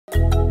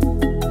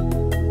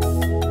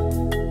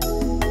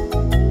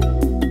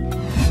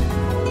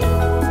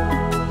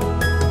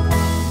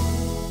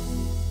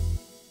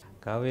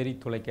காவேரி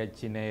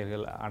தொலைக்காட்சி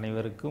நேயர்கள்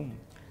அனைவருக்கும்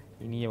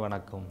இனிய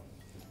வணக்கம்.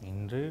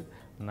 இன்று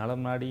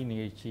நலம் நாடி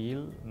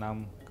நிகழ்ச்சியில்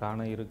நாம்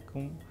காண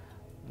இருக்கும்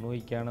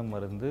நோய்க்கான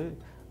மருந்து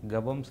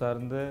கபம்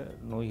சார்ந்த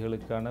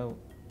நோய்களுக்கான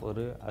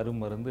ஒரு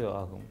அருமருந்து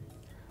ஆகும்.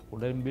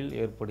 உடம்பில்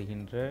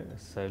ஏற்படுகின்ற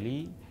சளி,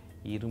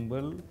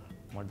 இரும்பல்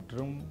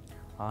மற்றும்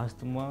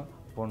ஆஸ்துமா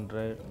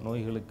போன்ற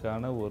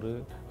நோய்களுக்கான ஒரு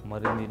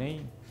மருந்தினை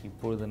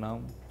இப்பொழுது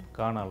நாம்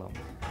காணலாம்.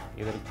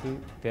 இதற்கு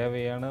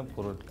தேவையான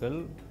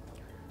பொருட்கள்: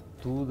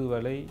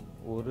 தூதுவளை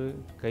ஒரு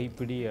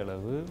கைப்பிடி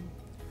அளவு,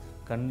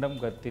 கண்டம்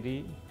கத்திரி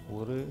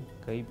ஒரு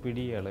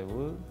கைப்பிடி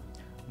அளவு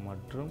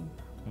மற்றும்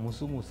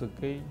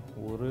முசுமுசுக்கை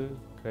ஒரு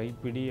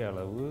கைப்பிடி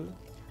அளவு.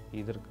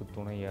 இதற்கு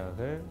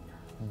துணையாக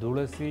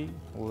துளசி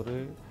ஒரு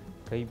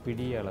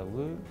கைப்பிடி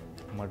அளவு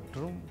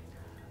மற்றும்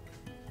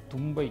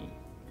தும்பை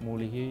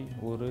மூலிகை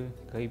ஒரு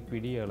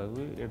கைப்பிடி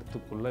அளவு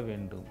எடுத்துக்கொள்ள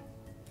வேண்டும்.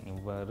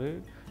 இவ்வாறு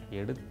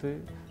எடுத்து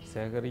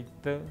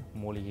சேகரித்த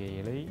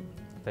மூலிகைகளை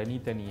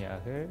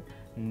தனித்தனியாக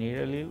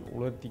நிழலில்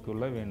உலர்த்தி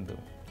கொள்ள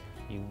வேண்டும்.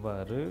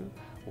 இவ்வாறு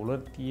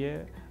உலர்த்திய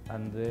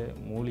அந்த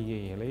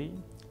மூலிகைகளை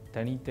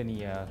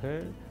தனித்தனியாக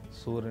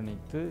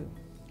சூரணித்து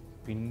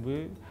பின்பு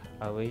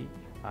அவை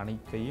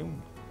அனைத்தையும்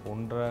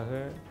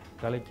ஒன்றாக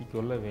கலக்கி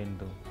கொள்ள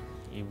வேண்டும்.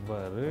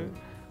 இவ்வாறு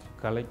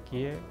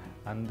கலக்கிய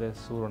அந்த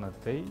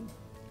சூரணத்தை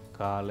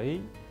காலை,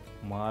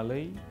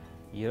 மாலை,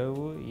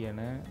 இரவு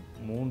என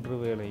 3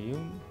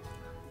 வேளையும்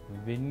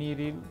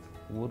வெந்நீரில்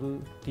 1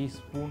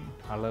 டீஸ்பூன்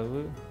அளவு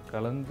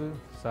கலந்து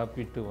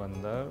சாப்பிட்டு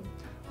வந்தால்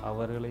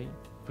அவர்களை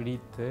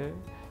பிடித்த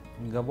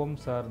கபம்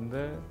சார்ந்த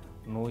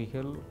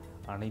நோய்கள்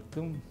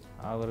அனைத்தும்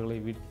அவர்களை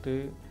விட்டு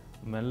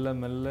மெல்ல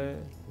மெல்ல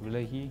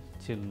விலகி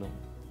செல்லும்.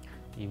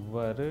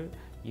 இவ்வாறு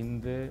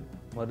இந்த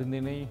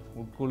மருந்தினை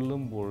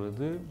உட்கொள்ளும்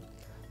பொழுது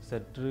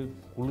சற்று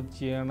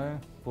குளிர்ச்சியான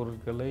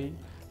பொருட்களை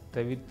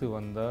தவிர்த்து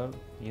வந்தால்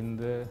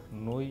இந்த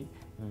நோய்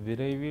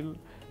விரைவில்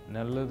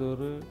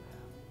நல்லதொரு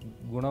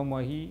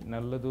குணமாகி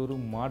நல்லதொரு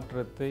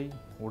மாற்றத்தை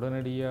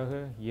உடனடியாக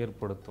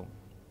ஏற்படுத்தும்.